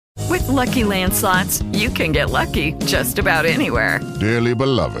Lucky Land Slots, you can get lucky just about anywhere. Dearly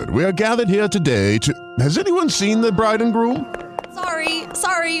beloved, we are gathered here today to... Has anyone seen the bride and groom?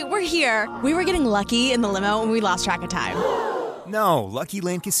 Sorry, we're here. We were getting lucky in the limo and we lost track of time. No, Lucky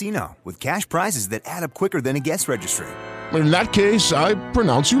Land Casino, with cash prizes that add up quicker than a guest registry. In that case, I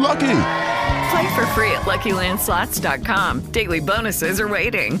pronounce you lucky. Play for free at LuckyLandSlots.com. Daily bonuses are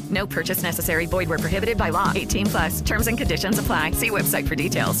waiting. No purchase necessary. Void where prohibited by law. 18+. Terms and conditions apply. See website for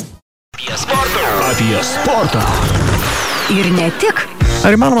details. Apie sportą. Ir ne tik.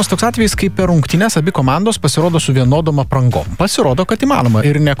 Ar įmanomas toks atvejis, kaip per rungtynes abi komandos pasirodo su vienodom aprangom? Pasirodo, kad įmanoma.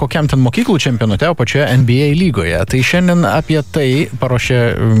 Ir ne kokiam ten mokyklų čempionate, o pačioje NBA lygoje. Tai šiandien apie tai paruošė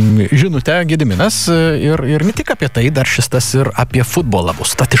žinutė Gediminas. Ir ne tik apie tai, dar šis tas ir apie futbolą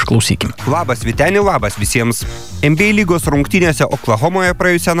bus. Tad išklausykim. Labas Vyteni, labas visiems. NBA lygos rungtynėse Oklahomoje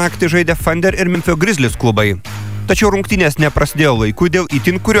praėjusią naktį žaidė Thunder ir Memphio Grizzlies klubai. Tačiau rungtynės neprasidėjo laiku dėl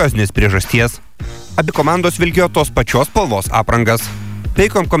itin kuriozinės priežasties. Abi komandos vilkėjo tos pačios spalvos aprangas.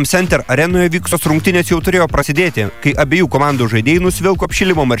 TIK Center arenoje vykusios rungtynės jau turėjo prasidėti, kai abiejų komandų žaidėjai nusivilko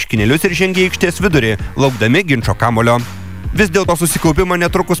apšilimo marškinėlius ir žengė į aikštės vidurį, laukdami ginčo kamulio. Vis dėlto susikaupimą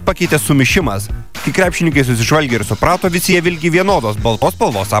netrukus pakeitė sumišimas. Kai krepšininkai susižvalgė ir suprato, visi jie vilki vienodos baltos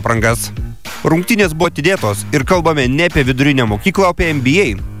spalvos aprangas. Rungtynės buvo atidėtos ir kalbame ne apie vidurinę mokyklą, o apie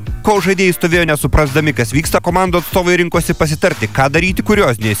NBA. Kol žaidėjai stovėjo nesuprasdami, kas vyksta, komandų atstovai rinkosi pasitarti, ką daryti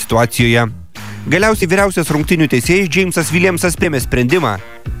kuriozinėje situacijoje. Galiausiai vyriausias rungtynių teisėjas Jamesas Williamsas priėmė sprendimą.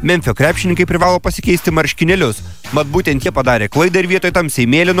 Memphio krepšininkai privalo pasikeisti marškinėlius, mat būtent jie padarė klaidą ir vietoj tamsiai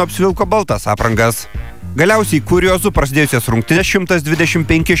mėlyno apsivilko baltas aprangas. Galiausiai kuriozų prasidėjusias rungtynes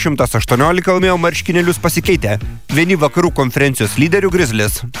 125-118 laimėjo marškinėlius pasikeitę vieni vakarų konferencijos lyderių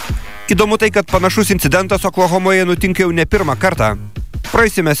Grizzlies. Įdomu tai, kad panašus incidentas Oklahomoje nutinka jau ne pirmą kartą.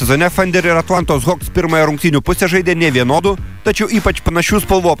 Praėjusiame sezone Thunder ir Atlantos Hawks pirmąją rungtynių pusę žaidė ne vienodų, tačiau ypač panašių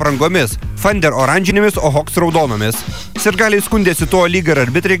spalvų aprangomis – Thunder oranžinėmis, o Hawks raudonomis. Sirgaliai skundėsi tuo, lyga ir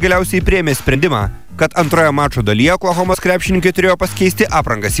arbitrai galiausiai priėmė sprendimą, kad antroje mačo dalyje Oklahomos krepšininkai turėjo pasikeisti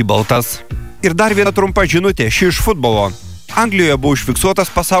aprangas į baltas. Ir dar viena trumpa žinutė, ši iš futbolo. Anglijoje buvo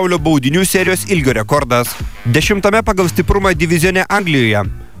užfiksuotas pasaulio baudinių serijos ilgio rekordas. 10 pagal stiprumą divizione Anglijoje.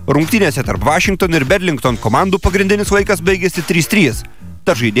 Rungtynėse tarp Washington ir Bedlington komandų pagrindinis laikas baigėsi 3-3.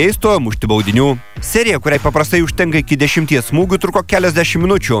 Tad žaidėjai stojo mušti baudinių. Serija, kuriai paprastai užtenka iki 10 smūgių, truko keliasdešimt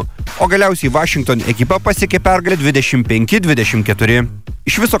minučių, o galiausiai Washington ekipa pasiekė pergalę 25-24.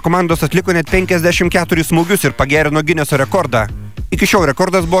 Iš viso komandos atliko net 54 smūgius ir pagerino Gineso rekordą. Iki šiol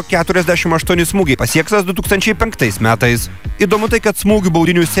rekordas buvo 48 smūgiai pasiektas 2005 metais. Įdomu tai, kad smūgių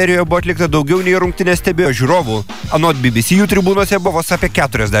baudinių serijoje buvo atlikta daugiau nei rungtynės stebėjo žiūrovų. Anot BBC jų tribūnose buvo apie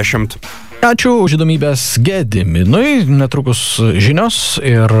 40. Ačiū už įdomybės Gediminui. Netrukus žinios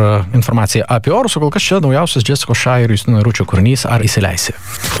ir informacija apie orus. O kol kas čia naujausias Jessica Shai ir Justino Ručio kūrinys Ar įsileisi.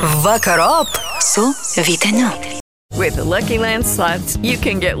 Vakarop su Vyteniu. With the Lucky Land Slots, you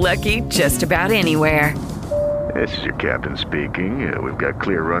can get lucky just about anywhere. This is your captain speaking. We've got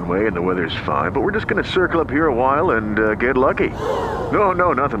clear runway and the weather's fine, but we're just going to circle up here a while and get lucky.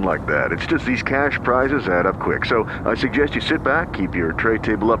 No, nothing like that. It's just these cash prizes add up quick. So I suggest you sit back, keep your tray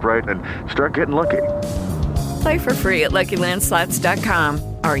table upright, and start getting lucky. Play for free at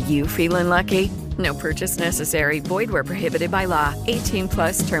LuckyLandSlots.com. Are you feeling lucky? No purchase necessary. Void where prohibited by law.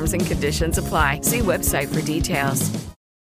 18+ terms and conditions apply. See website for details.